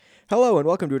Hello and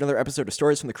welcome to another episode of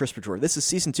Stories from the Crisper Drawer. This is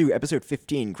Season 2, Episode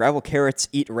 15, Gravel Carrots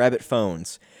Eat Rabbit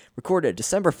Phones. Recorded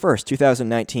December 1st,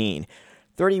 2019.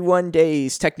 31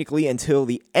 days technically until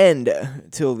the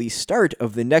start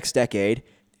of the next decade,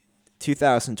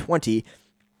 2020,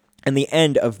 and the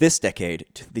end of this decade,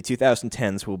 the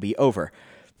 2010s, will be over.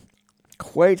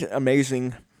 Quite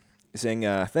amazing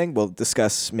thing we'll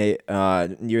discuss near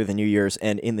the New Year's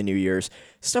and in the New Year's.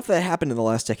 Stuff that happened in the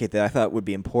last decade that I thought would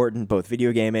be important, both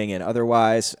video gaming and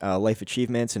otherwise, life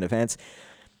achievements and events,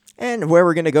 and where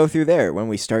we're going to go through there when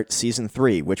we start Season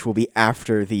 3, which will be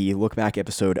after the look-back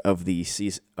episode of the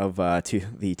season of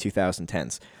the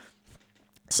 2010s.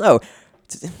 So,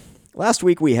 last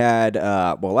week we had,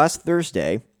 last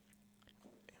Thursday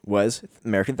was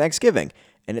American Thanksgiving.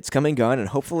 And it's come and gone, and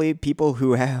hopefully people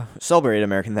who celebrate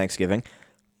American Thanksgiving,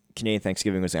 Canadian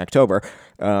Thanksgiving was in October,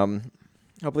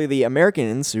 hopefully the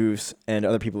Americans and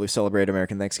other people who celebrate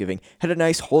American Thanksgiving had a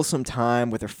nice, wholesome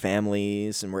time with their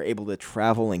families and were able to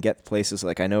travel and get places.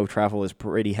 Like, I know travel is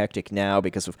pretty hectic now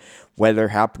because of weather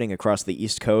happening across the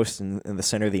East Coast and in the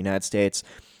center of the United States.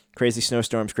 Crazy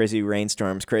snowstorms, crazy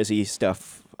rainstorms, crazy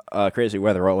stuff, crazy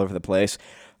weather all over the place,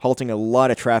 halting a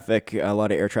lot of traffic, a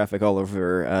lot of air traffic all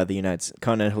over the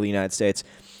continental United States.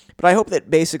 But I hope that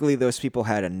basically those people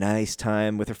had a nice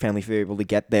time with their family if they were able to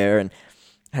get there and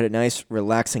had a nice,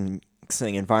 relaxing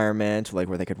environment, like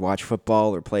where they could watch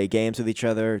football or play games with each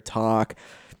other, talk,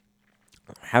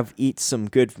 eat some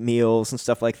good meals and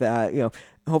stuff like that. You know,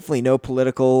 hopefully no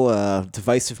political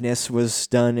divisiveness was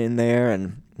done in there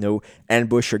and no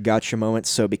ambush or gotcha moments.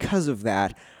 So because of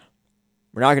that,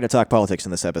 we're not going to talk politics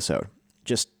in this episode.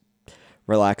 Just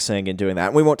relaxing and doing that.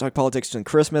 And we won't talk politics during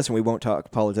Christmas, and we won't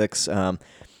talk politics. We'll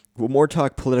more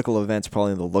talk political events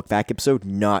probably in the look-back episode,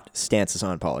 not stances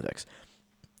on politics.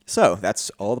 So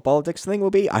that's all the politics thing will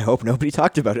be. I hope nobody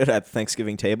talked about it at the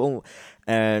Thanksgiving table.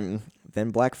 And then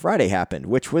Black Friday happened,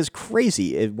 which was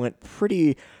crazy. It went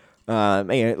pretty,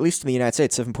 at least in the United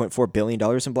States, $7.4 billion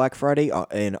in Black Friday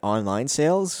in online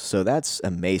sales. So that's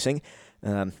amazing.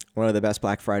 One of the best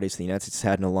Black Fridays the United States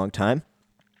had in a long time.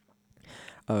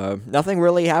 Nothing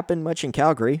really happened much in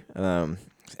Calgary.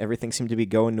 Everything seemed to be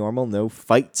going normal. No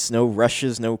fights, no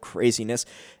rushes, no craziness.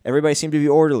 Everybody seemed to be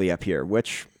orderly up here,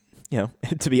 which,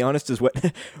 to be honest, is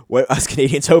what us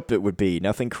Canadians hoped it would be.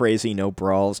 Nothing crazy, no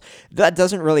brawls. That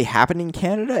doesn't really happen in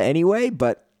Canada anyway,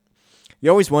 but you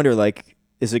always wonder, like,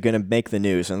 is it going to make the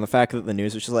news? And the fact that the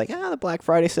news is just like, the Black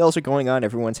Friday sales are going on,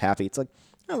 everyone's happy. It's like,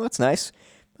 oh, that's nice.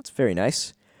 That's very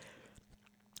nice.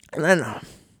 And then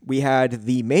we had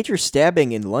the major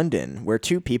stabbing in London where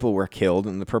 2 people were killed,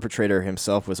 and the perpetrator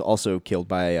himself was also killed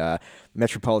by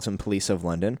Metropolitan Police of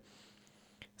London,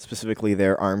 specifically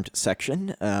their armed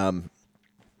section. The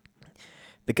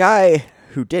guy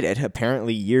who did it,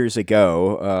 apparently years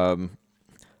ago,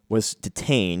 was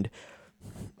detained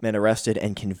and arrested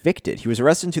and convicted. He was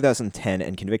arrested in 2010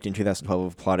 and convicted in 2012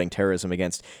 of plotting terrorism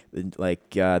against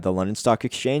the London Stock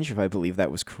Exchange, if I believe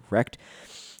that was correct.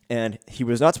 And he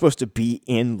was not supposed to be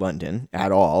in London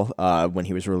at all when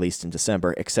he was released in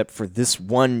December, except for this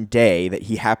one day that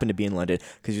he happened to be in London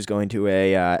because he was going to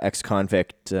a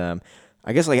ex-convict. I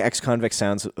guess ex-convict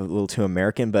sounds a little too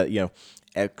American, but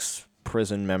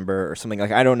ex-prison member or something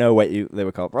like. I don't know what they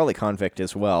would call it. Probably convict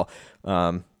as well.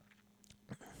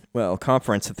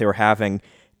 Conference that they were having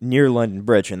near London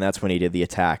Bridge, and that's when he did the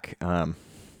attack.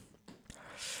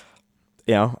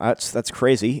 That's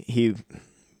crazy. He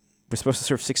was supposed to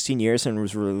serve 16 years and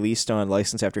was released on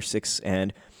license after 6,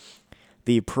 and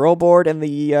the parole board and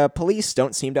the police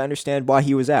don't seem to understand why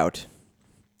he was out.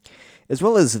 As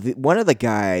well as one of the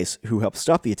guys who helped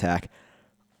stop the attack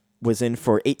was in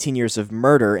for 18 years of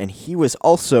murder, and he was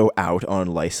also out on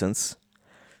license.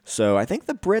 So I think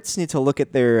the Brits need to look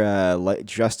at their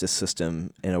justice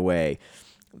system in a way.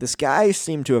 This guy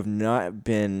seemed to have not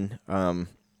been.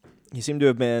 He seemed to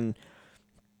have been.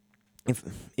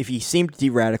 If he seemed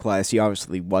de-radicalized, he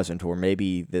obviously wasn't, or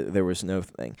maybe there was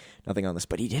nothing on this.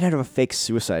 But he did have a fake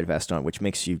suicide vest on, which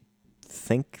makes you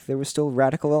think there were still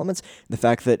radical elements. The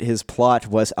fact that his plot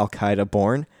was Al-Qaeda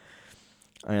born,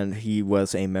 and he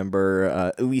was a member,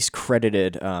 at least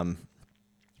credited.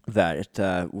 That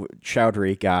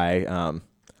Chowdhury guy,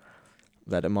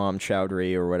 that Imam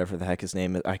Chowdhury or whatever the heck his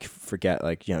name is, I forget,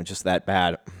 just that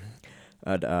bad,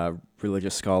 a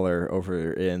religious scholar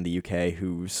over in the UK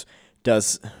who's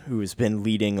been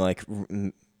leading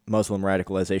Muslim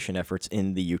radicalization efforts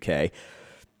in the UK.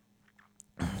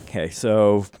 Okay,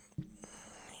 so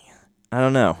I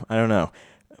don't know.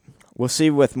 We'll see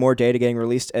with more data getting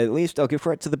released. At least I'll give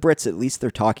credit to the Brits. At least they're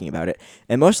talking about it.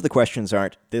 And most of the questions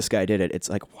aren't, this guy did it. It's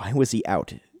like, why was he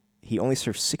out? he only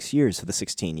served 6 years of the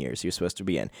 16 years he was supposed to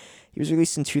be in. He was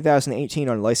released in 2018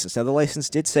 on license. Now, the license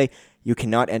did say you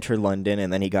cannot enter London,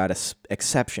 and then he got an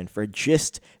exception for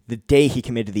just the day he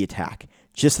committed the attack.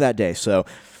 Just that day. So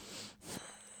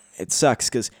it sucks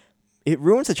because it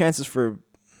ruins the chances for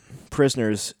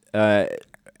prisoners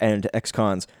and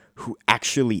ex-cons who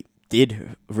actually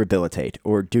did rehabilitate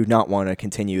or do not want to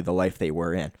continue the life they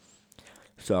were in.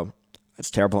 So that's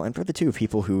terrible. And for the two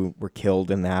people who were killed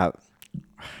in that,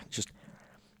 just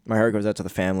my heart goes out to the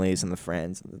families and the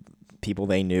friends and the people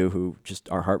they knew who just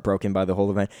are heartbroken by the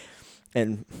whole event.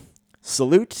 And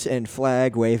salute and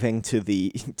flag waving to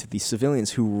the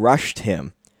civilians who rushed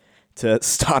him to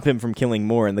stop him from killing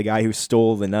more, and the guy who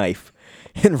stole the knife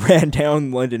and ran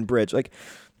down London Bridge. Like,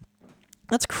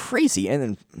 that's crazy. And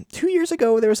then 2 years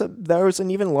ago, there was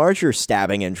an even larger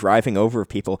stabbing and driving over of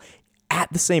people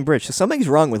at the same bridge. So something's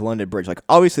wrong with London Bridge. Like,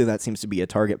 obviously that seems to be a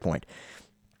target point.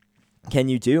 Can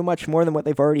you do much more than what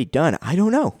they've already done? I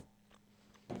don't know.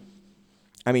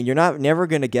 I mean, you're never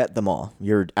going to get them all.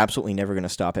 You're absolutely never going to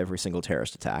stop every single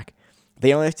terrorist attack.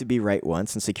 They only have to be right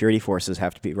once, and security forces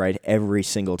have to be right every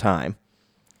single time.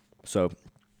 So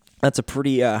that's a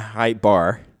pretty high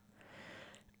bar.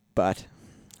 But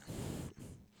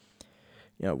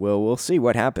we'll see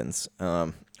what happens.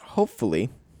 Hopefully,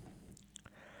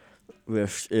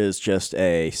 this is just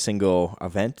a single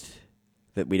event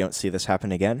that we don't see this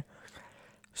happen again.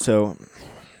 So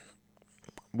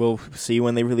we'll see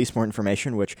when they release more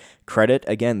information, which, credit,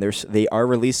 again, they are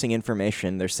releasing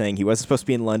information. They're saying he wasn't supposed to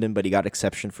be in London, but he got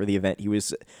exception for the event he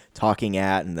was talking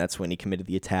at, and that's when he committed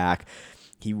the attack.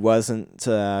 He wasn't,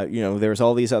 there was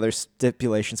all these other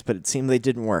stipulations, but it seemed they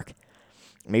didn't work.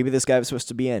 Maybe this guy was supposed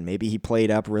to be in. Maybe he played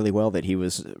up really well that he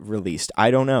was released. I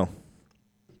don't know.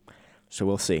 So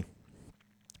we'll see.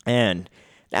 And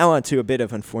now on to a bit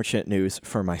of unfortunate news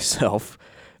for myself.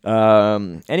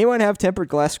 Anyone have tempered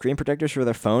glass screen protectors for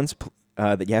their phones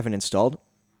that you haven't installed?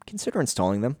 Consider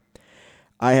installing them.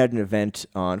 I had an event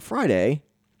on Friday,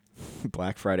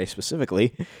 Black Friday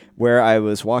specifically, where I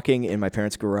was walking in my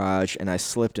parents' garage and I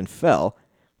slipped and fell.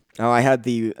 Now I have a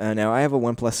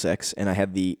OnePlus 6 and I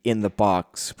had the in the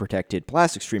box protected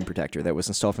plastic screen protector that was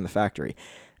installed from the factory.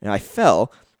 And I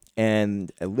fell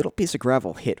and a little piece of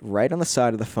gravel hit right on the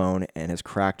side of the phone and has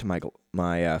cracked my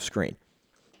screen.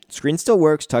 Screen still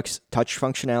works. Touch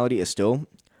functionality is still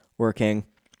working.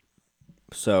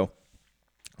 So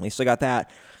at least I got that.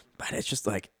 But it's just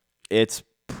it's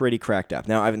pretty cracked up.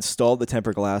 Now, I've installed the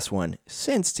tempered glass one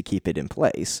since to keep it in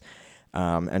place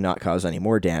and not cause any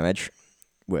more damage,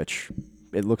 which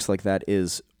it looks like that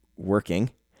is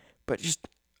working. But just,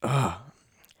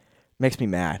 makes me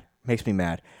mad. Because,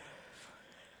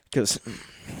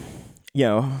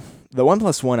 the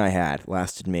OnePlus One I had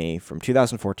lasted me from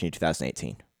 2014 to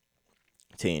 2018.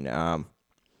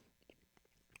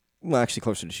 Well, actually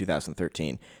closer to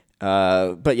 2013.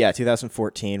 But yeah,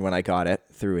 2014 when I got it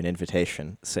through an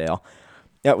invitation sale.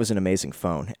 That was an amazing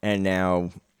phone. And now,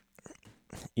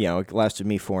 it lasted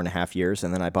me 4.5 years,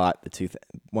 and then I bought the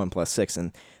OnePlus 6,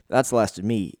 and that's lasted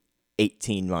me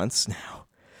 18 months now.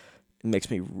 It makes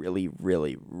me really,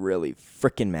 really, really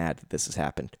freaking mad that this has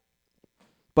happened.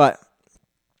 But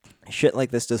shit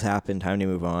like this does happen. Time to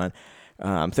move on.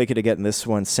 I'm thinking of getting this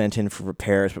one sent in for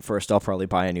repairs, but first I'll probably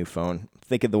buy a new phone.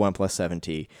 Think of the OnePlus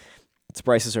 7T. Its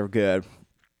prices are good.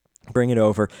 Bring it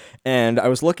over. And I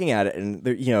was looking at it, and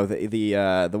the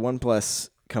OnePlus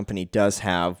company does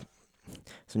have.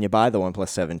 So when you buy the OnePlus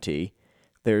 7T,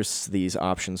 there's these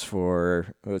options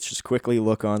for. Let's just quickly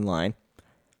look online.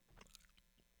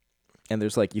 And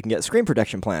there's you can get a screen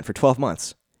protection plan for 12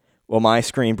 months. Well, my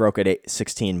screen broke at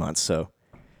 16 months, so.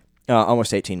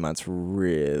 Almost 18 months,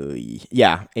 really.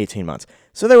 Yeah, 18 months.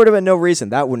 So there would have been no reason.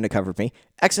 That wouldn't have covered me.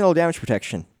 Accidental damage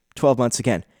protection, 12 months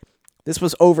again. This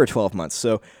was over 12 months.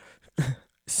 So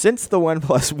since the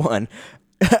OnePlus One,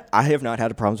 I have not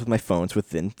had problems with my phones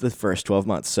within the first 12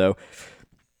 months. So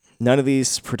none of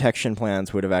these protection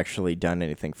plans would have actually done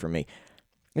anything for me.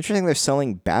 Interesting, they're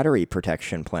selling battery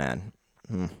protection plan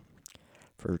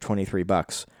for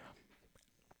 $23.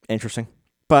 Interesting.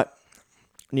 But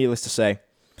needless to say,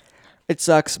 it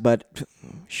sucks, but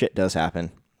shit does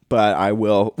happen. But I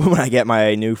will, when I get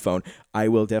my new phone, I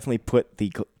will definitely put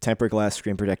the tempered glass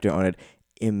screen protector on it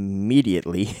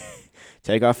immediately.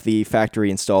 Take off the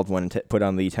factory installed one and put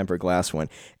on the tempered glass one.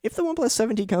 If the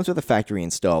OnePlus 7T comes with a factory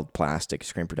installed plastic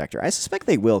screen protector, I suspect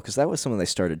they will, because that was something they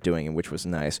started doing, and which was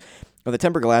nice. But the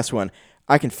tempered glass one,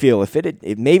 I can feel if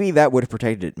it maybe that would have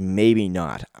protected it, maybe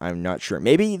not. I'm not sure.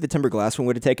 Maybe the tempered glass one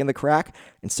would have taken the crack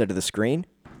instead of the screen.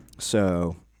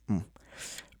 So.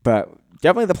 But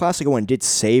definitely the plastic one did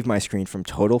save my screen from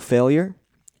total failure.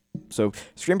 So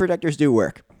screen protectors do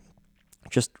work.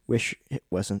 Just wish it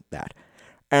wasn't that.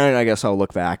 And I guess I'll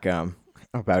look back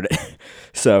about it.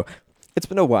 So it's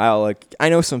been a while. Like, I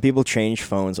know some people change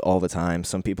phones all the time.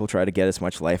 Some people try to get as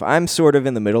much life. I'm sort of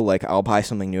in the middle. Like, I'll buy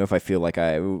something new if I feel like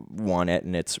I want it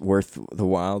and it's worth the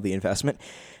while, the investment.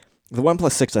 The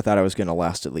OnePlus 6, I thought I was going to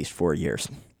last at least 4 years.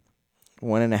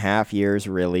 1.5 years,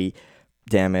 really,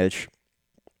 damage.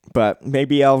 But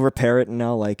maybe I'll repair it and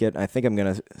I'll like it. I think I'm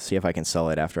going to see if I can sell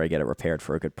it after I get it repaired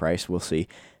for a good price. We'll see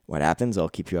what happens. I'll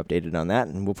keep you updated on that,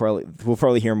 and we'll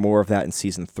probably hear more of that in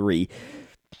season 3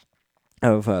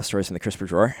 of Stories from the Crisper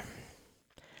Drawer.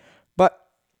 But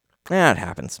it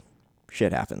happens.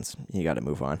 Shit happens. You got to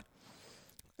move on.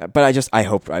 But I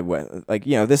hope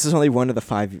this is only one of the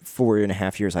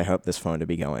 4.5 years I hope this phone to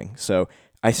be going. So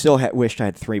I still wished I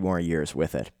had 3 more years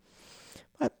with it.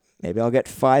 But maybe I'll get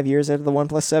 5 years out of the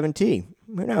OnePlus 7T.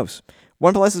 Who knows?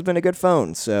 OnePlus has been a good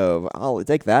phone, so I'll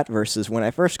take that versus when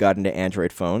I first got into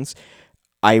Android phones.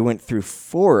 I went through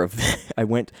 4 of them. I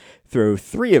went through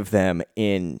 3 of them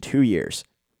in 2 years.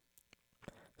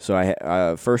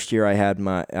 So first year I had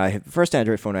the first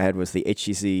Android phone I had was the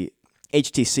HTC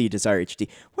Desire HD.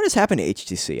 What has happened to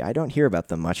HTC? I don't hear about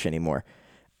them much anymore.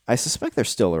 I suspect they're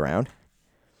still around.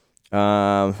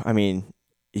 Yeah,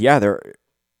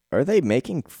 are they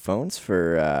making phones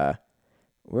for,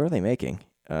 where are they making?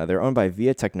 They're owned by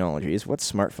VIA Technologies. What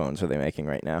smartphones are they making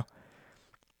right now?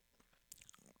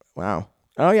 Wow.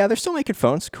 Oh, yeah, they're still making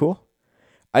phones. Cool.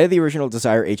 I had the original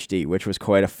Desire HD, which was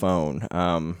quite a phone.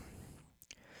 I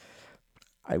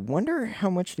wonder how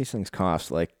much these things cost.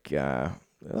 They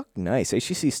look nice.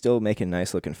 HTC's still making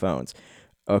nice-looking phones.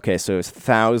 Okay, so it's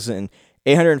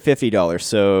 $1,850.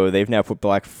 So they've now put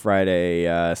Black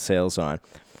Friday sales on.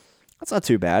 That's not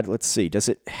too bad. Let's see. Does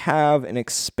it have an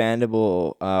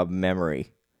expandable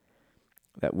memory?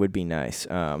 That would be nice.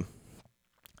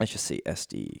 Let's just see.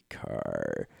 SD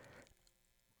card.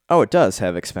 Oh, it does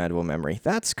have expandable memory.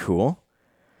 That's cool.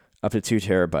 Up to 2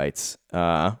 terabytes.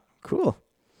 Cool.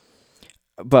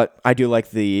 But I do like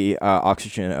the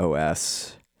Oxygen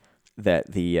OS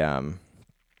that the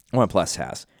OnePlus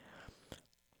has.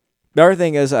 The other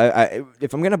thing is,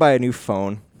 if I'm going to buy a new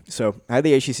phone, so I had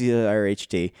the HTC Desire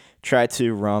HD, tried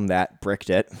to ROM that, bricked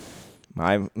it.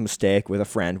 My mistake with a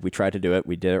friend. We tried to do it.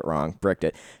 We did it wrong. Bricked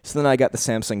it. So then I got the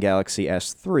Samsung Galaxy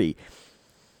S3.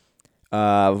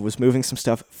 Was moving some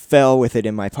stuff. Fell with it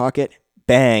in my pocket.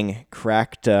 Bang!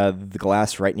 Cracked the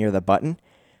glass right near the button,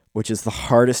 which is the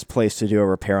hardest place to do a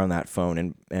repair on that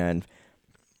phone. And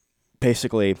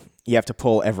basically, you have to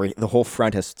pull the whole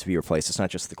front has to be replaced. It's not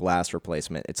just the glass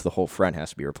replacement. It's the whole front has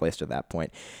to be replaced at that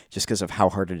point, just because of how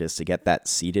hard it is to get that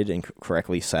seated and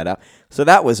correctly set up. So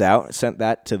that was out. Sent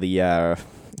that to the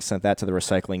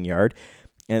recycling yard,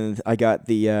 and I got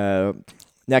the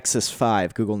Nexus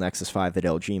 5, Google Nexus 5 that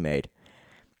LG made,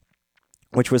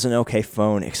 which was an okay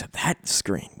phone, except that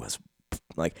screen was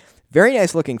very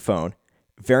nice looking phone,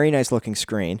 very nice looking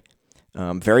screen,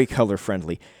 very color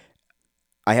friendly.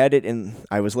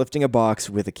 I was lifting a box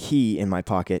with a key in my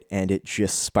pocket, and it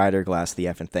just spider glassed the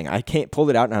effing thing. I pulled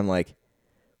it out, and I'm like,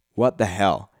 what the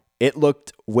hell? It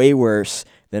looked way worse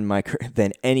than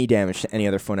any damage to any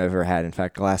other phone I've ever had. In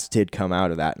fact, glass did come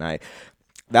out of that, and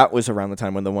that was around the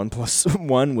time when the OnePlus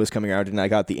 1 was coming out, and I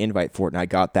got the invite for it, and I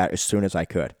got that as soon as I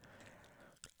could.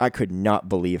 I could not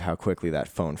believe how quickly that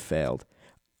phone failed.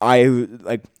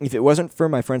 If it wasn't for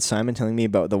my friend Simon telling me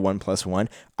about the OnePlus 1,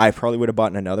 I probably would have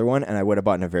bought another one, and I would have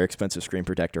bought a very expensive screen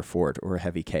protector for it or a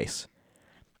heavy case.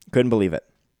 Couldn't believe it.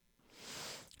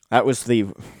 That was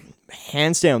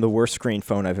hands down the worst screen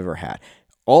phone I've ever had.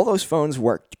 All those phones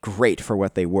worked great for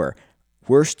what they were.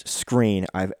 Worst screen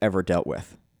I've ever dealt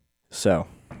with. So,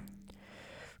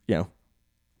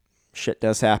 shit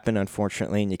does happen,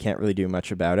 unfortunately, and you can't really do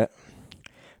much about it.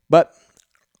 But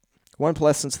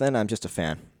OnePlus, since then, I'm just a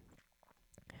fan.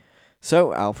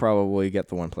 So I'll probably get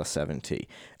the OnePlus 7T.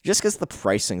 Just because the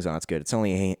pricing's on it's good. It's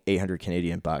only 800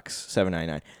 Canadian bucks,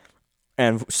 $799.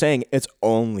 And saying it's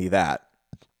only that,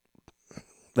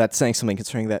 that's saying something,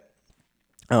 considering that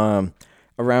around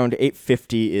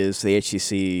 850 is the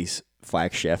HTC's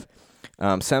flagship.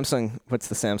 Samsung, what's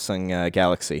the Samsung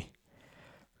Galaxy?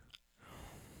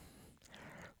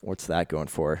 What's that going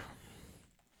for?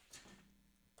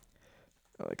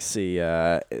 Let's see.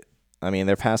 They're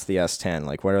past the S10.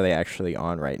 What are they actually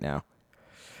on right now?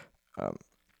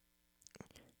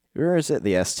 Where is it?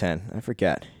 The S10. I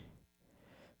forget.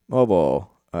 Mobile.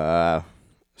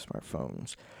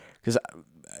 Smartphones. Because,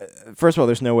 first of all,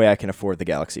 there's no way I can afford the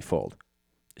Galaxy Fold.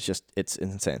 It's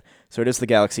insane. So it is the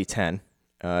Galaxy 10.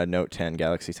 Note 10,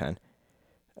 Galaxy 10.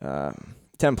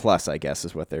 10 Plus, I guess,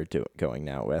 is what they're going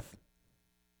now with.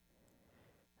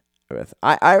 with.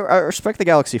 I respect the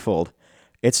Galaxy Fold.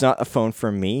 It's not a phone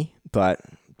for me, but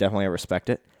definitely I respect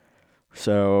it.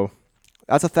 So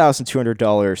that's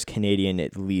 $1,200 Canadian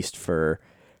at least for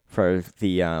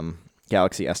the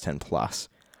Galaxy S10 Plus.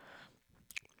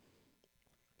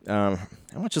 How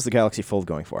much is the Galaxy Fold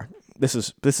going for? This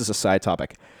is a side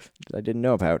topic that I didn't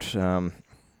know about.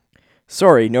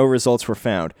 Sorry, no results were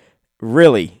found.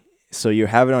 Really? So you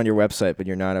have it on your website, but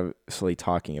you're not actually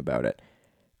talking about it.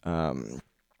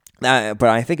 But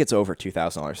I think it's over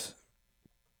 $2,000.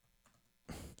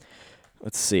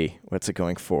 Let's see. What's it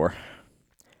going for?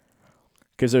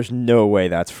 Because there's no way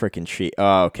that's freaking cheap.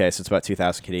 Oh, okay. So it's about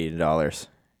 2,000 Canadian dollars.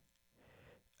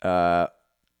 Do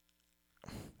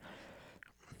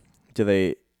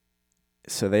they?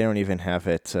 So they don't even have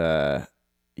it.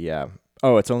 Yeah.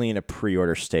 Oh, it's only in a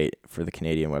pre-order state for the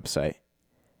Canadian website.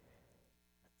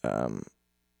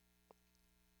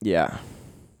 Yeah.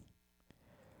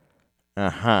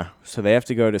 So they have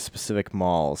to go to specific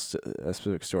malls,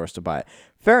 specific stores to buy it.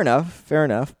 Fair enough.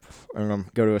 Go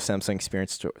to a Samsung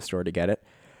Experience store to get it.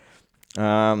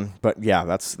 But yeah,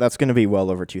 that's going to be well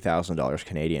over $2,000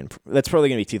 Canadian. That's probably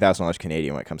going to be $2,000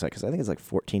 Canadian when it comes out, because I think it's like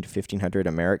 $1,400 to $1,500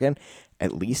 American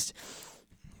at least.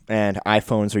 And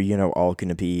iPhones are, all going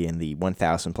to be in the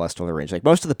 $1,000+ range. Like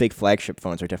most of the big flagship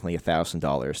phones are definitely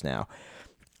 $1,000 now,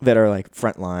 that are like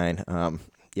frontline.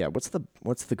 Yeah, what's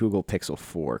the Google Pixel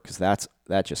 4? Because that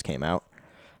just came out.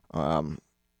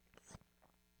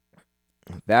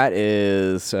 That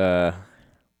is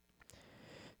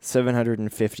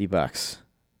 $750.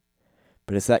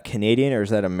 But is that Canadian or is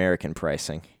that American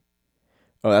pricing?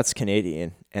 Oh, that's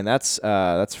Canadian, and that's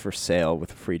for sale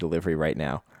with free delivery right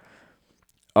now.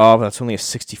 Oh, but that's only a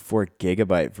 64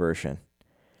 gigabyte version.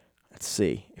 Let's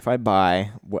see. If I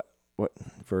buy, what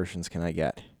versions can I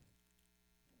get?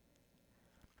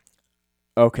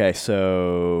 Okay,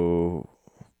 so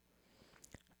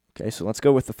let's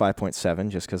go with the 5.7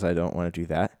 just because I don't want to do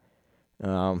that.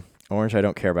 Orange I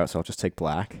don't care about, so I'll just take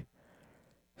black.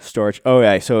 Storage. Oh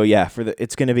yeah, so yeah,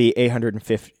 it's going to be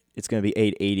 850. It's going to be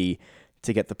 880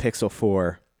 to get the Pixel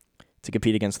 4 to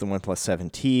compete against the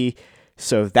OnePlus 7T.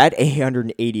 So that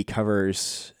 880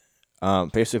 covers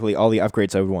basically all the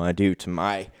upgrades I would want to do to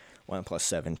my OnePlus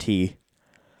 7T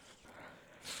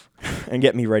and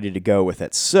get me ready to go with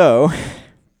it. So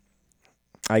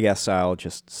I guess I'll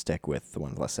just stick with the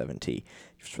OnePlus 7T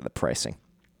just for the pricing.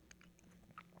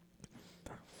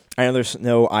 I know there's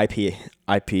no IP.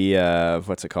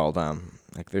 What's it called?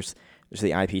 Like there's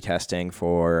the IP testing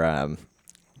for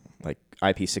like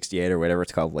IP68 or whatever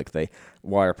it's called, like the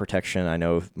water protection. I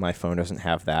know my phone doesn't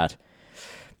have that.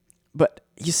 But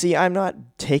you see, I'm not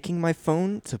taking my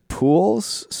phone to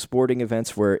pools, sporting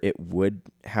events where it would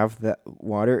have that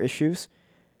water issues.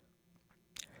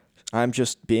 I'm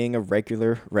just being a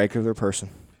regular person.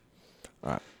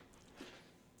 All right.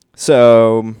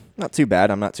 So, not too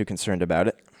bad. I'm not too concerned about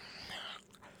it.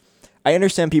 I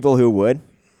understand people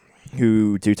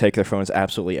who do take their phones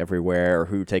absolutely everywhere, or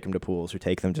who take them to pools, who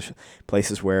take them to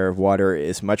places where water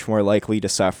is much more likely to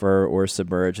suffer or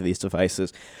submerge these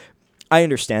devices. I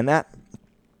understand that.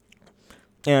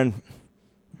 And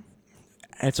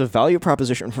it's a value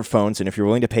proposition for phones, and if you're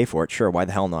willing to pay for it, sure, why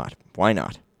the hell not? Why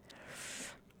not?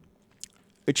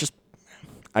 It's just,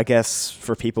 I guess,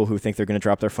 for people who think they're going to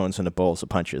drop their phones into bowls of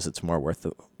punches, it's more worth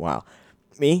the while.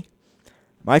 Me?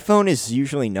 My phone is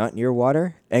usually not near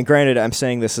water, and granted, I'm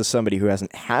saying this as somebody who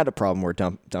hasn't had a problem where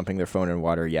dumping their phone in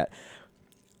water yet.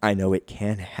 I know it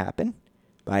can happen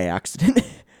by accident,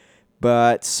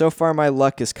 but so far my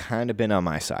luck has kind of been on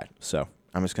my side, so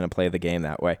I'm just going to play the game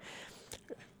that way.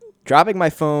 Dropping my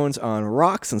phones on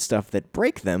rocks and stuff that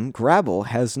break them, gravel,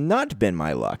 has not been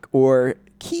my luck, or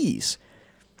keys.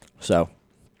 So,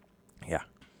 yeah.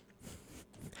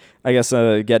 I guess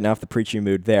getting off the preachy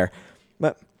mood there.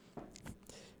 But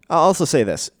I'll also say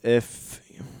this. If,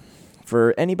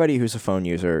 for anybody who's a phone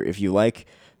user, if you like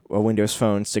a Windows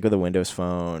phone, stick with a Windows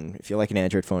phone. If you like an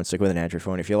Android phone, stick with an Android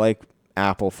phone. If you like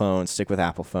Apple phones, stick with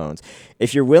Apple phones.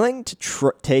 If you're willing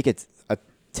to take a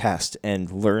test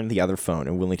and learn the other phone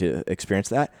and willing to experience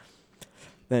that,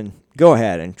 then go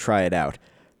ahead and try it out.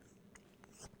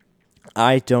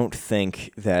 I don't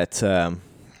think that,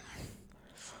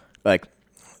 like,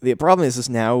 the problem is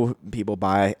now people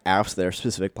buy apps that are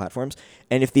specific platforms,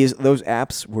 and if those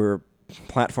apps were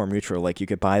platform neutral, like you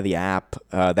could buy the app,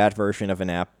 that version of an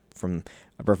app from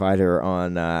a provider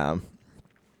on the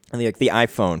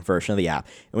iPhone version of the app,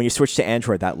 and when you switch to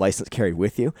Android, that license carried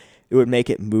with you, it would make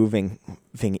it moving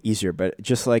easier. But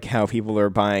just like how people are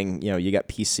buying, you got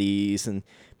PCs and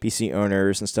PC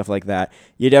owners and stuff like that,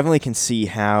 you definitely can see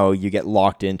how you get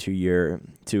locked into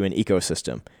an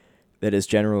ecosystem that is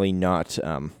generally not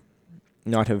a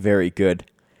very good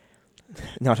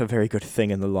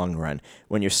thing in the long run.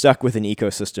 When you're stuck with an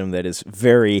ecosystem that is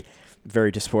very,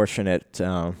 very disproportionate,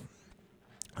 sort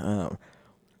of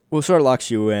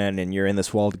locks you in, and you're in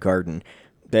this walled garden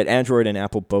that Android and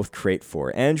Apple both create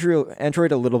for.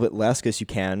 Android a little bit less because you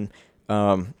can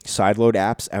sideload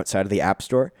apps outside of the App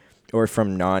Store or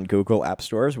from non-Google app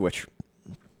stores, which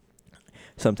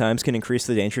sometimes can increase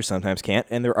the danger, sometimes can't.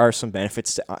 And there are some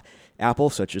benefits to Apple,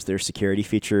 such as their security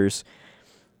features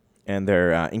and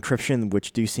their encryption,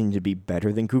 which do seem to be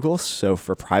better than Google's. So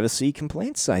for privacy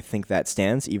complaints, I think that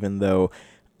stands, even though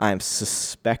I'm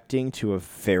suspecting to a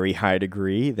very high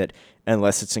degree that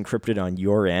unless it's encrypted on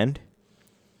your end,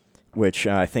 which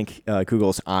I think Apple's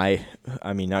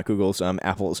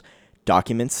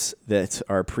documents that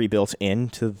are pre-built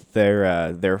into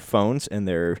their phones and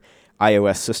their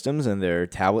iOS systems and their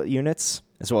tablet units,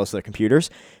 as well as their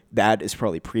computers, that is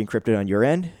probably pre-encrypted on your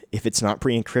end. If it's not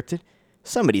pre-encrypted,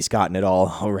 somebody's gotten it all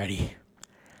already.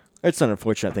 It's an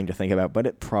unfortunate thing to think about, but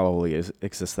it probably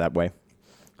exists that way.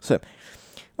 So,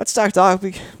 let's talk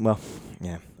topic. Well,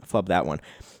 yeah, I flubbed that one.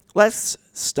 Let's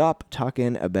stop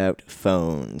talking about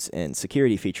phones and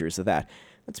security features of that.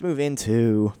 Let's move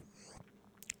into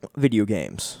video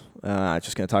games.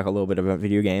 Just going to talk a little bit about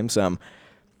video games.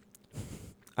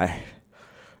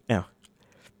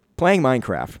 Playing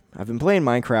Minecraft. I've been playing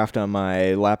Minecraft on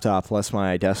my laptop plus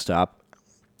my desktop.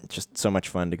 It's just so much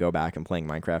fun to go back and playing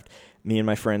Minecraft. Me and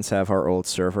my friends have our old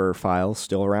server files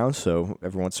still around, so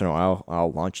every once in a while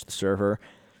I'll launch the server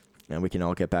and we can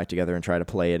all get back together and try to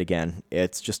play it again.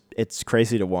 It's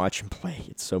crazy to watch and play.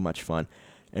 It's so much fun.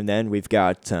 And then we've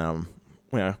got, I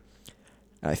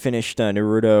finished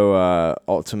Naruto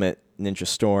Ultimate Ninja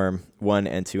Storm 1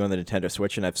 and 2 on the Nintendo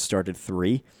Switch, and I've started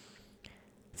 3.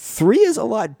 3 is a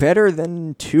lot better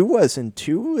than 2 was, and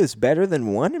 2 is better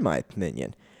than 1 in my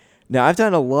opinion. Now, I've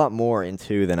done a lot more in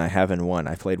 2 than I have in 1.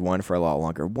 I played 1 for a lot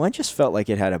longer. 1 just felt like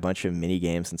it had a bunch of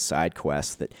mini-games and side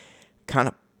quests that kind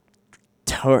of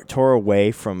tore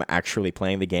away from actually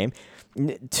playing the game.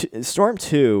 Storm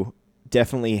 2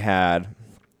 definitely had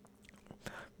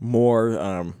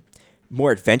more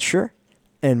adventure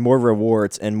and more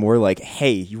rewards and more like,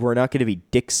 hey, we're not going to be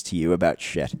dicks to you about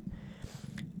shit.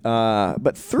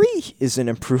 But 3 is an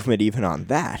improvement even on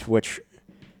that, which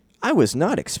I was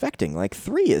not expecting. Like,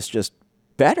 3 is just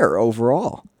better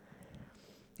overall.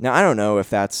 Now, I don't know if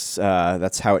that's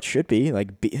how it should be.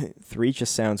 Like, 3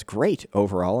 just sounds great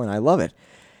overall, and I love it.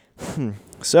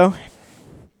 So,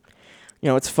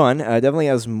 it's fun. Definitely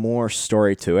has more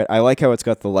story to it. I like how it's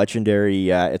got the legendary.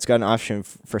 It's got an option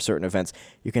for certain events.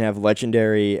 You can have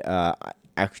legendary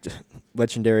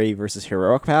versus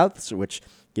heroic paths, which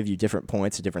give you different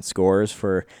points and different scores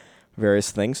for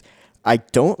various things. I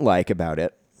don't like about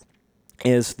it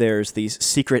is there's these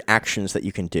secret actions that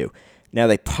you can do. Now,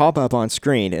 they pop up on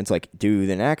screen, and it's like, do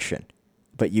an action.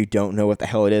 But you don't know what the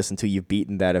hell it is until you've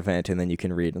beaten that event, and then you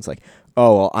can read. And it's like,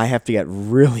 oh, well, I have to get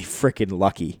really freaking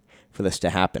lucky for this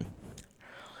to happen.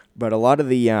 But a lot of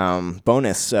the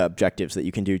bonus objectives that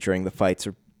you can do during the fights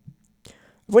are, I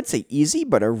wouldn't say easy,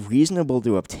 but are reasonable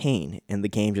to obtain, and the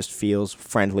game just feels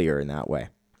friendlier in that way.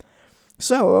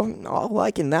 So, all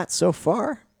liking that so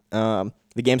far.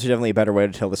 The games are definitely a better way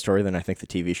to tell the story than I think the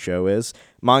TV show is.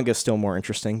 Manga's still more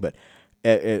interesting, but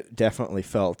it definitely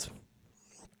felt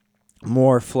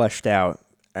more fleshed out.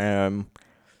 But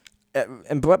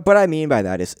what I mean by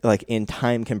that is like in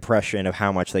time compression of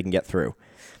how much they can get through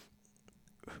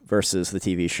versus the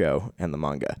TV show and the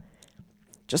manga.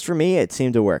 Just for me, it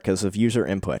seemed to work because of user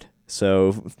input.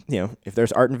 So, if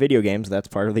there's art in video games, that's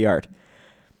part of the art.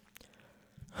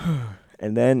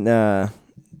 And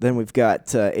then we've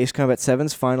got Ace Combat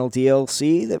 7's final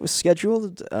DLC that was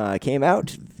scheduled. Came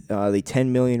out. The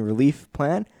 10 million relief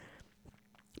plan.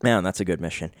 Man, that's a good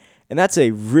mission. And that's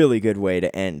a really good way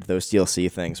to end those DLC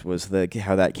things, was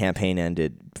how that campaign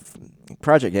ended.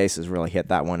 Project Ace has really hit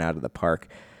that one out of the park.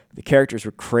 The characters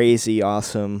were crazy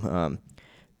awesome.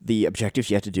 The objectives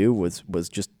you had to do was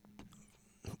just,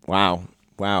 wow.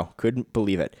 Couldn't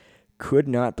believe it. Could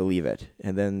not believe it.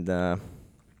 And then,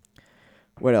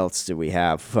 what else do we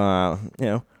have?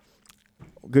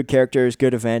 Good characters,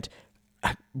 good event,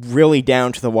 really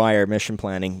down to the wire mission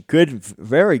planning, good,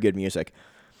 very good music.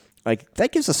 Like,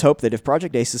 that gives us hope that if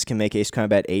Project Aces can make Ace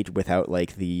Combat 8 without,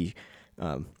 like, the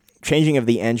changing of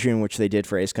the engine, which they did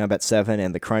for Ace Combat 7,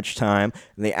 and the crunch time,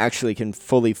 and they actually can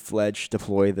fully fledged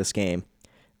deploy this game,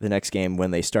 the next game,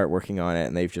 when they start working on it,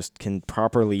 and they just can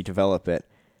properly develop it.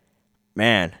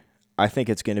 Man, I think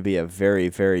it's going to be a very,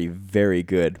 very, very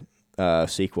good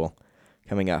sequel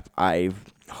coming up. I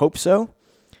hope so.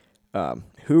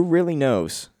 Who really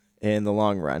knows? in the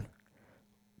long run.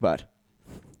 But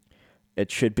it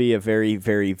should be a very,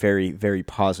 very, very, very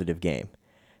positive game,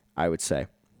 I would say.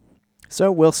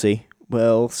 So we'll see.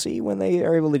 We'll see when they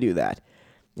are able to do that.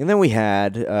 And then we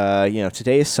had,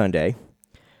 today is Sunday,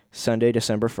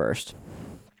 December 1st.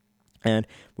 And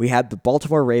we had the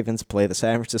Baltimore Ravens play the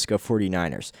San Francisco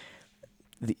 49ers.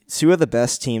 Two of the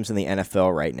best teams in the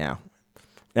NFL right now.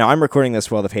 Now, I'm recording this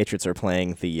while the Patriots are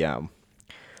playing the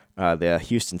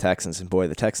Houston Texans. And boy,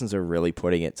 the Texans are really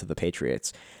putting it to the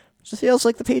Patriots. It just feels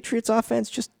like the Patriots offense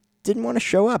just didn't want to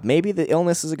show up. Maybe the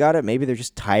illnesses got it. Maybe they're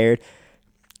just tired.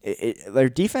 Their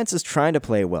defense is trying to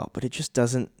play well, but it just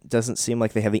doesn't seem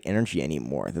like they have the energy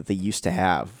anymore that they used to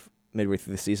have midway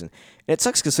through the season. And it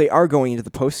sucks because they are going into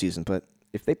the postseason, but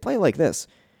if they play like this,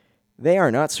 they are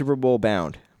not Super Bowl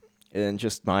bound, in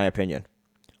just my opinion.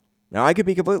 Now, I could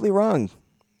be completely wrong.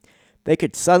 They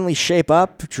could suddenly shape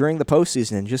up during the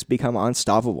postseason and just become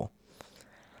unstoppable.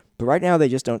 But right now, they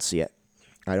just don't see it.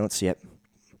 I don't see it.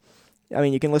 I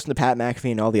mean, you can listen to Pat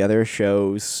McAfee and all the other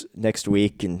shows next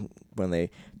week and when they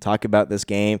talk about this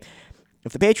game.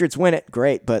 If the Patriots win it,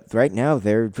 great. But right now,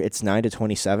 it's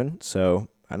 9-27. So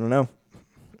I don't know.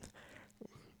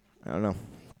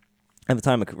 At the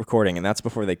time of recording, and that's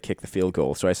before they kick the field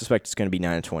goal. So I suspect it's going to be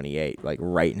 9-28, like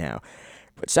right now.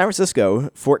 But San Francisco,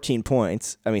 17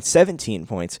 points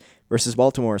versus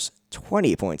Baltimore's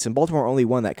 20 points. And Baltimore only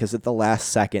won that because at the last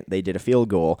second they did a field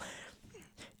goal.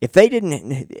 If they didn't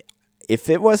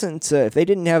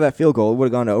have that field goal, it would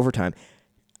have gone to overtime.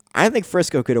 I think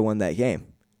Frisco could have won that game.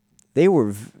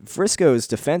 Frisco's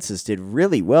defenses did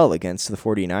really well against the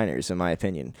 49ers, in my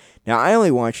opinion. Now, I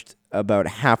only watched about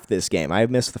half this game. I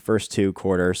missed the first two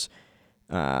quarters.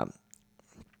 But,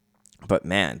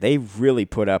 man, they really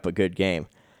put up a good game.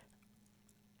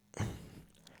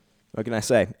 What can I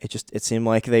say? It seemed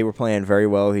like they were playing very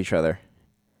well with each other.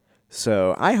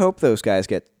 So I hope those guys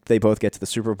they both get to the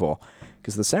Super Bowl.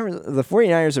 Because the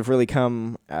 49ers have really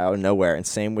come out of nowhere, and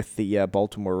same with the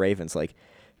Baltimore Ravens. Like,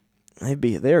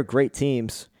 they're great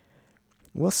teams.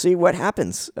 We'll see what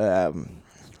happens.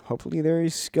 Hopefully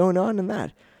there's going on in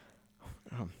that.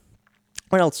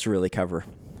 What else to really cover?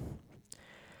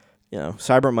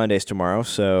 Cyber Monday's tomorrow,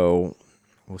 so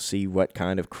we'll see what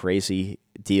kind of crazy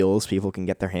deals people can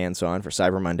get their hands on for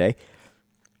Cyber Monday.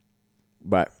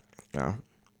 But,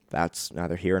 that's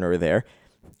neither here nor there.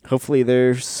 Hopefully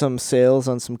there's some sales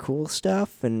on some cool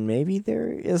stuff, and maybe there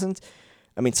isn't.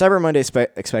 I mean, Cyber Monday is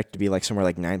expected to be somewhere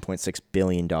like $9.6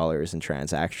 billion in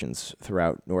transactions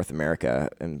throughout North America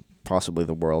and possibly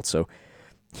the world. So,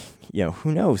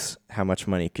 who knows how much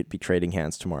money could be trading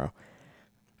hands tomorrow.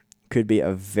 Could be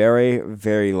a very,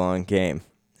 very long game.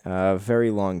 A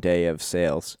very long day of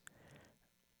sales.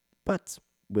 But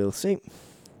we'll see.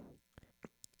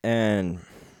 And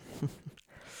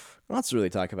what else to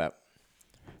really talk about?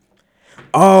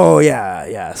 Oh,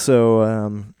 yeah. So,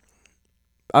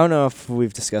 I don't know if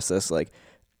we've discussed this.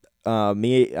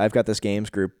 I've got this games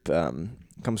group.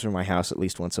 Comes from my house at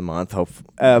least once a month.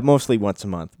 Mostly once a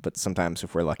month, but sometimes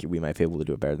if we're lucky, we might be able to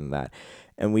do it better than that.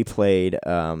 And we played.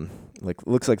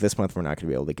 Looks like this month we're not going to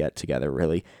be able to get together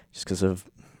really, just because of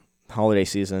holiday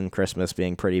season, Christmas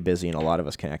being pretty busy, and a lot of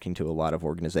us connecting to a lot of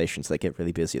organizations that get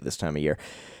really busy at this time of year.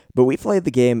 But we played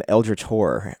the game Eldritch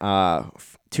Horror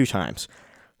 2 times.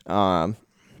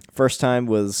 First time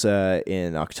was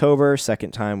in October.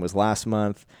 Second time was last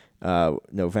month,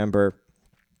 November,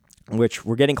 which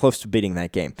we're getting close to beating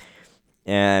that game.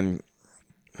 And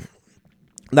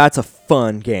that's a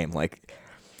fun game.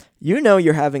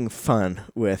 You're having fun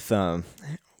with a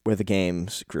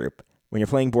games group when you're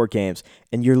playing board games,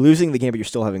 and you're losing the game, but you're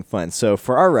still having fun. So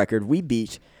for our record,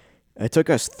 it took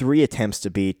us 3 attempts to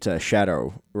beat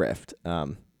Shadow Rift,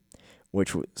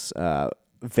 which was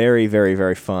very, very,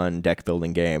 very fun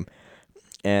deck-building game.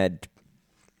 And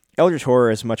Eldritch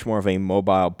Horror is much more of a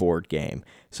mobile board game.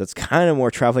 So it's kind of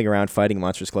more traveling around, fighting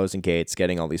monsters, closing gates,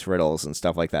 getting all these riddles and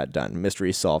stuff like that done.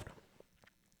 Mysteries solved.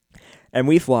 And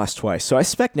we've lost twice. So I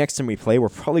suspect next time we play, we're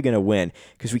probably going to win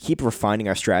because we keep refining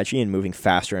our strategy and moving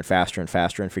faster and faster and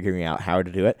faster and figuring out how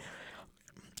to do it.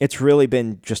 It's really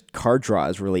been just card draw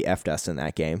has really effed us in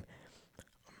that game.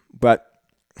 But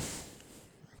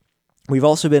we've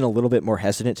also been a little bit more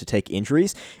hesitant to take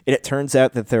injuries. And it turns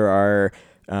out that there are,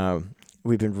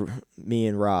 me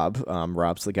and Rob,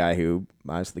 Rob's the guy who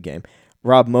buys the game.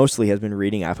 Rob mostly has been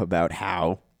reading up about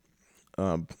how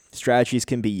strategies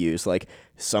can be used. Like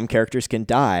some characters can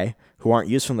die who aren't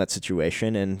useful in that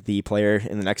situation, and the player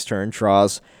in the next turn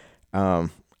draws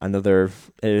another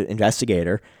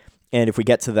investigator. And if we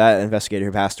get to that investigator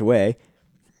who passed away,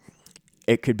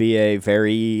 it could be a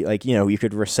very, like, you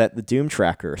could reset the Doom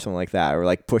tracker or something like that, or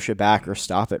like push it back or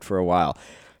stop it for a while.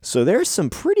 So there's some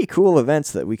pretty cool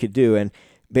events that we could do, and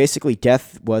basically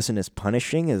death wasn't as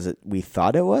punishing as we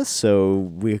thought it was, so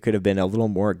we could have been a little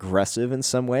more aggressive in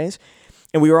some ways.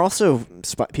 And we were also,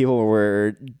 people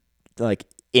were like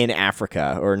in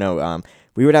Africa, or no,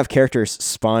 we would have characters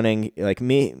spawning, like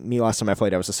me last time I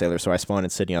played, I was a sailor, so I spawned in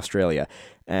Sydney, Australia,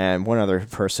 and one other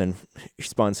person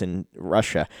spawns in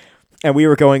Russia. And we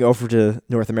were going over to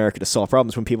North America to solve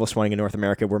problems. When people spawning in North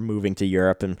America were moving to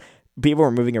Europe, and people were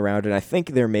moving around, and I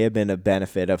think there may have been a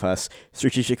benefit of us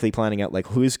strategically planning out like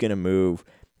who's going to move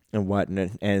and what.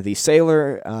 And the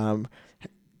sailor,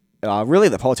 really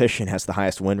the politician has the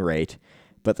highest win rate,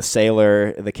 but the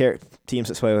sailor, teams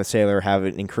that play with sailor have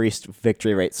an increased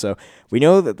victory rate. So we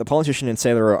know that the politician and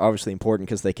sailor are obviously important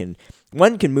because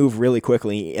one can move really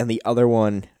quickly, and the other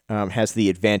one has the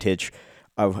advantage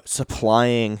of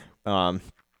supplying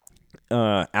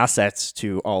assets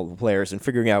to all the players and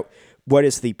figuring out what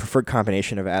is the preferred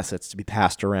combination of assets to be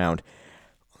passed around,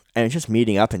 and just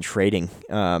meeting up and trading.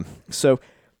 So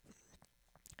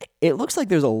it looks like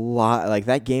there's a lot, like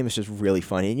that game is just really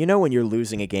funny. And when you're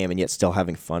losing a game and yet still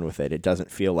having fun with it, it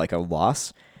doesn't feel like a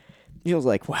loss. It feels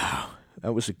like, wow,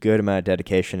 that was a good amount of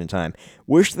dedication and time.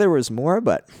 Wish there was more,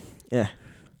 but yeah,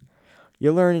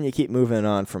 you learn and you keep moving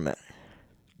on from it.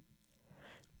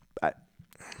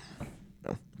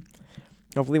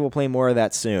 Hopefully we'll play more of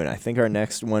that soon. I think our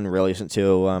next one really isn't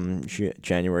until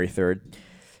January 3rd.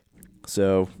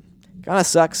 So, kind of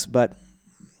sucks, but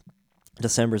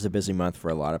December's a busy month for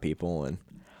a lot of people, and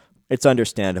it's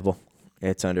understandable.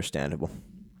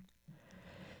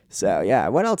 So, yeah,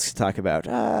 what else to talk about?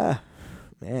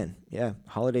 Man, yeah,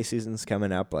 holiday season's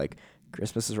coming up. Like,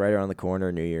 Christmas is right around the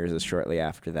corner. New Year's is shortly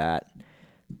after that.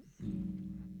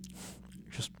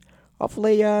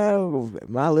 Hopefully,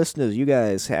 my listeners, you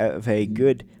guys have a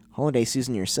good holiday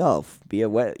season yourself. Be it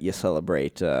what you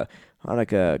celebrate.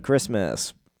 Hanukkah,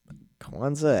 Christmas,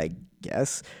 Kwanzaa, I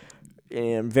guess,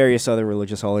 and various other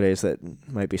religious holidays that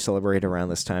might be celebrated around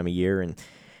this time of year. And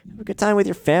have a good time with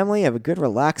your family. Have a good,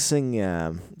 relaxing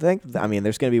thing. I mean,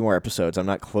 there's going to be more episodes. I'm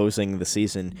not closing the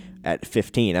season at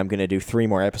 15. I'm going to do 3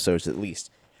 more episodes at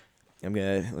least.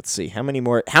 Let's see, how many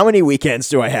weekends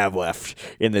do I have left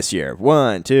in this year?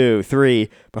 1, 2, 3,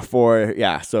 before,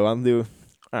 so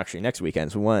actually, next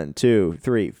weekend's 1, 2,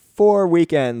 3, 4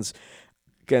 weekends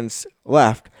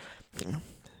left.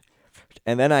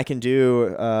 And then I can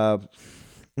do,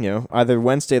 either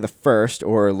Wednesday the 1st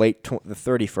or late the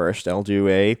 31st, I'll do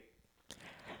a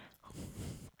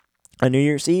New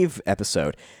Year's Eve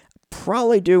episode.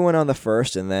 Probably do one on the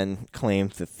 1st and then claim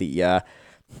that the,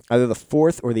 either the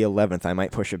 4th or the 11th, I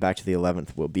might push it back to the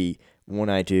 11th, will be when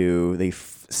I do the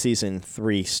Season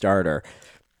 3 starter.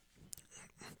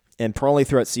 And probably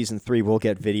throughout Season 3, we'll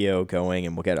get video going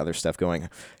and we'll get other stuff going.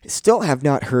 Still have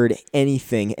not heard any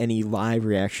live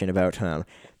reaction about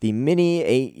the Mini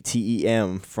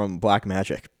ATEM from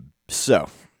Blackmagic. So,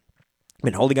 I've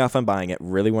been holding off on buying it.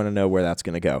 Really want to know where that's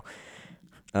going to go.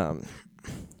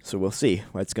 So we'll see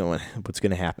what's going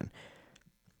to happen.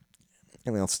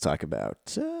 Anything else to talk about?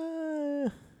 I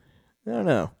don't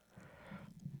know.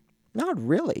 Not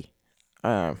really.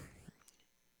 Yeah,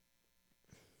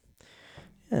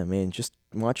 I mean, just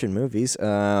watching movies.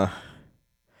 Saw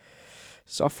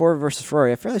Ford vs.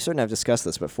 Ferrari. I'm fairly certain I've discussed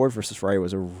this, but Ford vs. Ferrari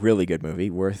was a really good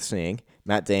movie, worth seeing.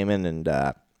 Matt Damon and,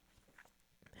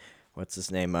 what's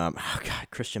his name?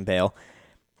 Christian Bale.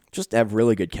 Just have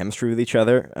really good chemistry with each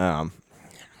other.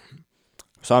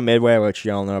 Saw Midway, which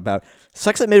y'all know about.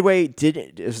 Sucks that Midway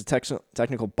is a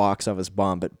technical box office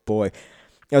bomb, but boy,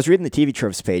 I was reading the TV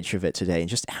Tropes page of it today, and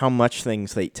just how much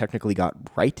things they technically got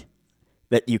right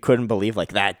that you couldn't believe,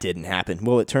 like, that didn't happen.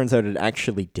 Well, it turns out it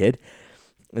actually did.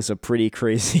 It's a pretty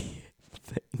crazy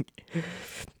thing.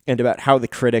 And about how the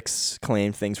critics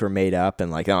claimed things were made up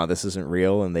and, like, oh, this isn't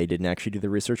real, and they didn't actually do the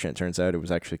research, and it turns out it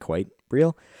was actually quite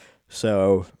real.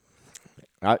 So,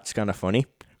 that's kind of funny.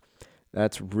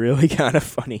 That's really kind of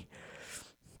funny.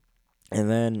 And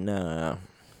then,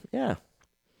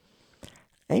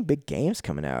 any big games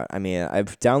coming out? I mean,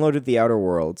 I've downloaded The Outer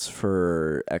Worlds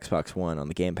for Xbox One on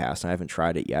the Game Pass, and I haven't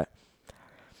tried it yet.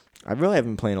 I really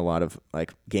haven't been playing a lot of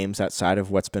games outside of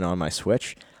what's been on my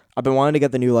Switch. I've been wanting to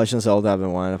get the new Legend of Zelda. I've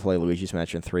been wanting to play Luigi's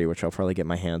Mansion 3, which I'll probably get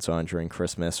my hands on during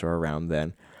Christmas or around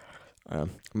then.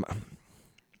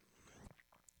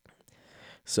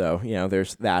 So,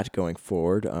 there's that going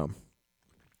forward.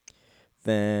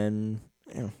 Then,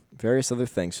 various other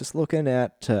things. Just looking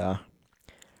at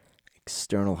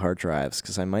external hard drives,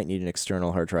 because I might need an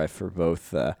external hard drive for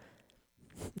both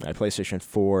my PlayStation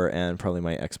 4 and probably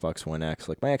my Xbox One X.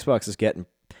 Like, my Xbox is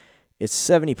it's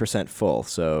 70% full,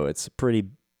 so it's a pretty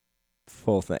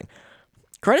full thing.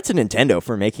 Credit to Nintendo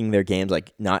for making their games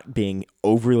like not being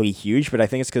overly huge, but I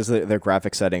think it's because their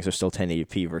graphic settings are still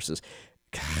 1080p versus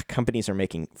companies are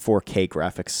making 4K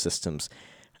graphics systems,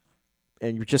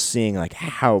 and you're just seeing like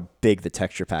how big the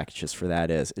texture packages for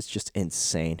that is. It's just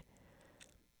insane.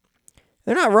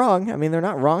 They're not wrong. I mean, they're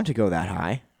not wrong to go that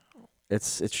high.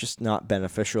 It's just not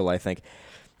beneficial, I think.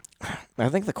 I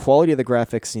think the quality of the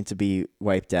graphics needs to be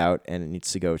wiped out, and it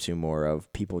needs to go to more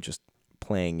of people just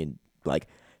playing and like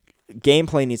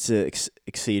gameplay needs to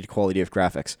exceed quality of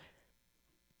graphics.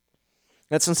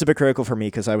 That sounds a bit critical for me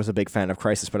because I was a big fan of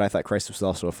Crysis, but I thought Crysis was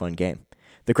also a fun game.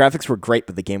 The graphics were great,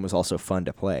 but the game was also fun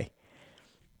to play.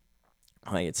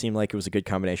 It seemed like it was a good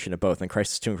combination of both, and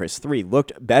Crysis 2 and Crysis 3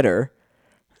 looked better,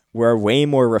 were way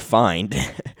more refined,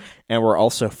 and were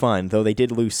also fun, though they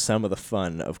did lose some of the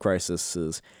fun of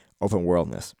Crysis's open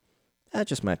worldness. That's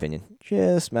just my opinion.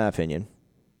 Just my opinion.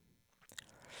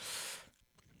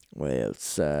 Well,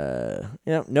 it's no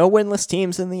winless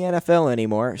teams in the NFL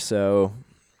anymore, so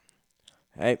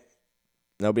hey,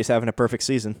 nobody's having a perfect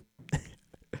season.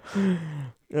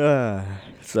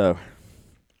 So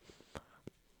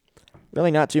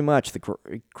really not too much.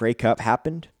 The Grey Cup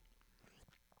happened,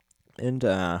 and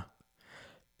the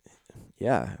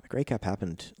Grey Cup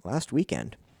happened last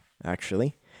weekend,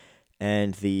 actually,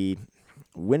 and the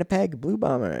Winnipeg Blue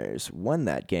Bombers won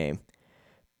that game.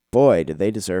 Boy, did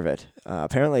they deserve it.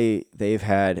 Apparently, they've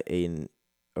had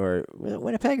or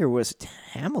Winnipeg, or was it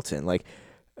Hamilton? Like,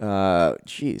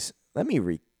 geez, let me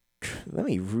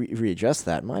readjust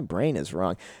that. My brain is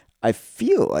wrong. I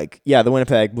feel like, the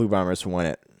Winnipeg Blue Bombers won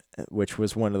it, which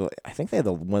was I think they had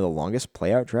one of the longest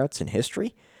playout droughts in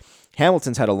history.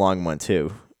 Hamilton's had a long one,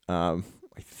 too, I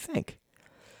think.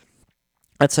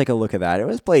 Let's take a look at that. It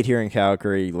was played here in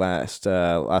Calgary last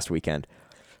weekend.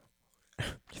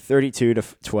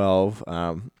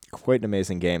 32-12, quite an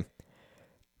amazing game.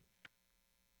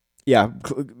 Yeah,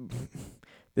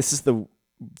 this is the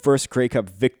first Grey Cup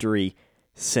victory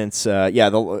since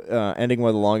the ending one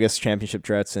of the longest championship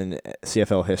droughts in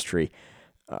CFL history.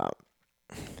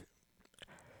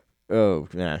 Oh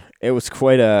man, it was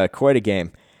quite a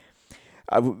game.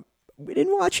 We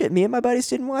didn't watch it. Me and my buddies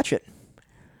didn't watch it.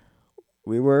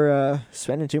 We were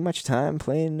spending too much time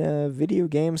playing video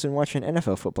games and watching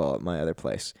NFL football at my other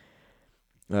place.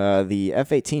 The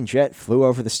F-18 jet flew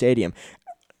over the stadium.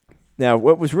 Now,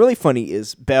 what was really funny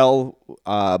is Bell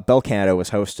Canada was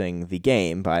hosting the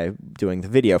game by doing the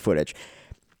video footage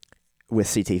with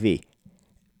CTV.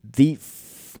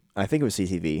 I think it was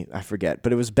CTV, I forget,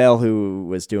 but it was Bell who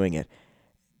was doing it.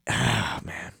 Oh,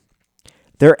 man.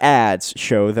 Their ads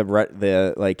show one of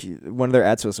their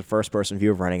ads was a first-person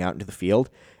view of running out into the field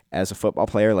as a football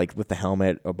player, like with the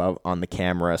helmet above on the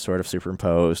camera, sort of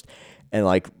superimposed, and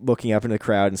like looking up into the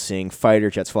crowd and seeing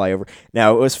fighter jets fly over.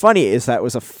 Now, what was funny is that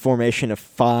was a formation of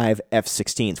 5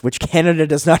 F-16s, which Canada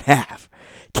does not have.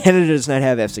 Canada does not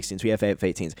have F-16s. We have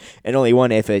F-18s, and only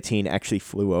one F-18 actually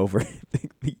flew over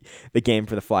the game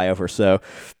for the flyover. So,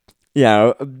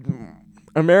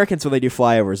 Americans, when they do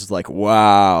flyovers, is like,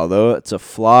 wow, though it's a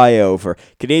flyover.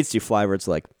 Canadians do flyovers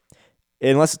like,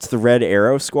 unless it's the Red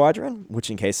Arrow Squadron, which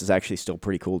in case is actually still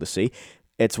pretty cool to see.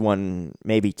 It's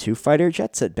maybe 2 fighter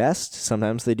jets at best.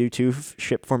 Sometimes they do 2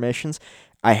 ship formations.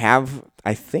 I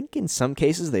think in some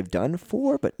cases they've done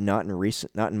 4, but none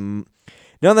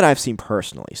that I've seen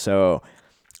personally. So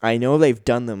I know they've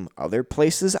done them other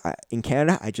places in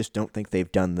Canada. I just don't think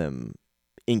they've done them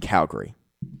in Calgary.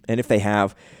 And if they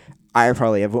have, I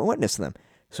probably haven't witnessed them.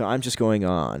 So I'm just going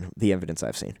on the evidence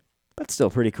I've seen. But still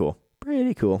pretty cool.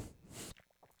 Pretty cool.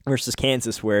 Versus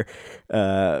Kansas, where,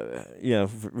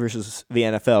 versus the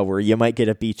NFL, where you might get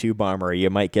a B-2 bomber, or you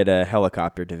might get a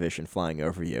helicopter division flying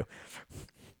over you.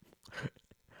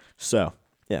 So,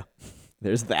 yeah,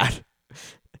 there's that.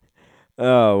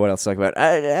 Oh, what else to talk about?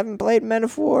 I haven't played Men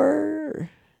of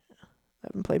War. I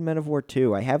haven't played Men of War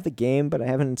 2. I have the game, but I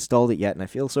haven't installed it yet, and I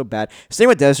feel so bad. Same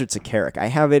with Deserts of Karak. I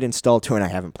have it installed too, and I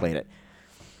haven't played it.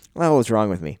 Well, what's wrong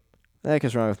with me? The heck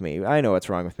is wrong with me? I know what's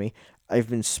wrong with me. I've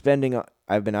been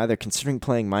either considering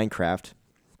playing Minecraft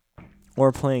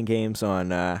or playing games on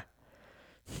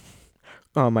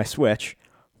my Switch,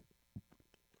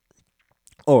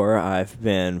 or I've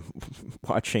been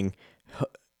watching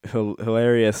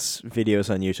hilarious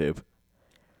videos on YouTube.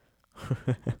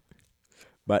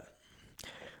 But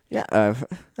yeah,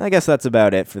 I guess that's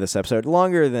about it for this episode.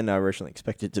 Longer than I originally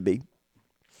expected it to be.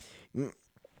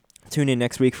 Tune in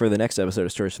next week for the next episode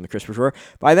of Stories from the Christopher Drawer.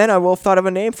 By then, I will have thought of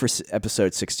a name for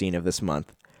episode 16 of this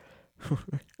month.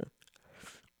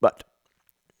 But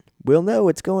we'll know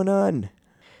what's going on.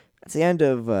 That's the end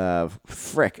of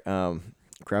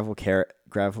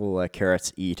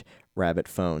Carrots Eat Rabbit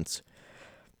Phones.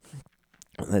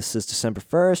 This is December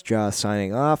 1st. Jaws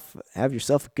signing off. Have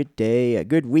yourself a good day, a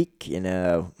good week, and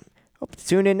hope to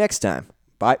tune in next time.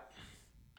 Bye.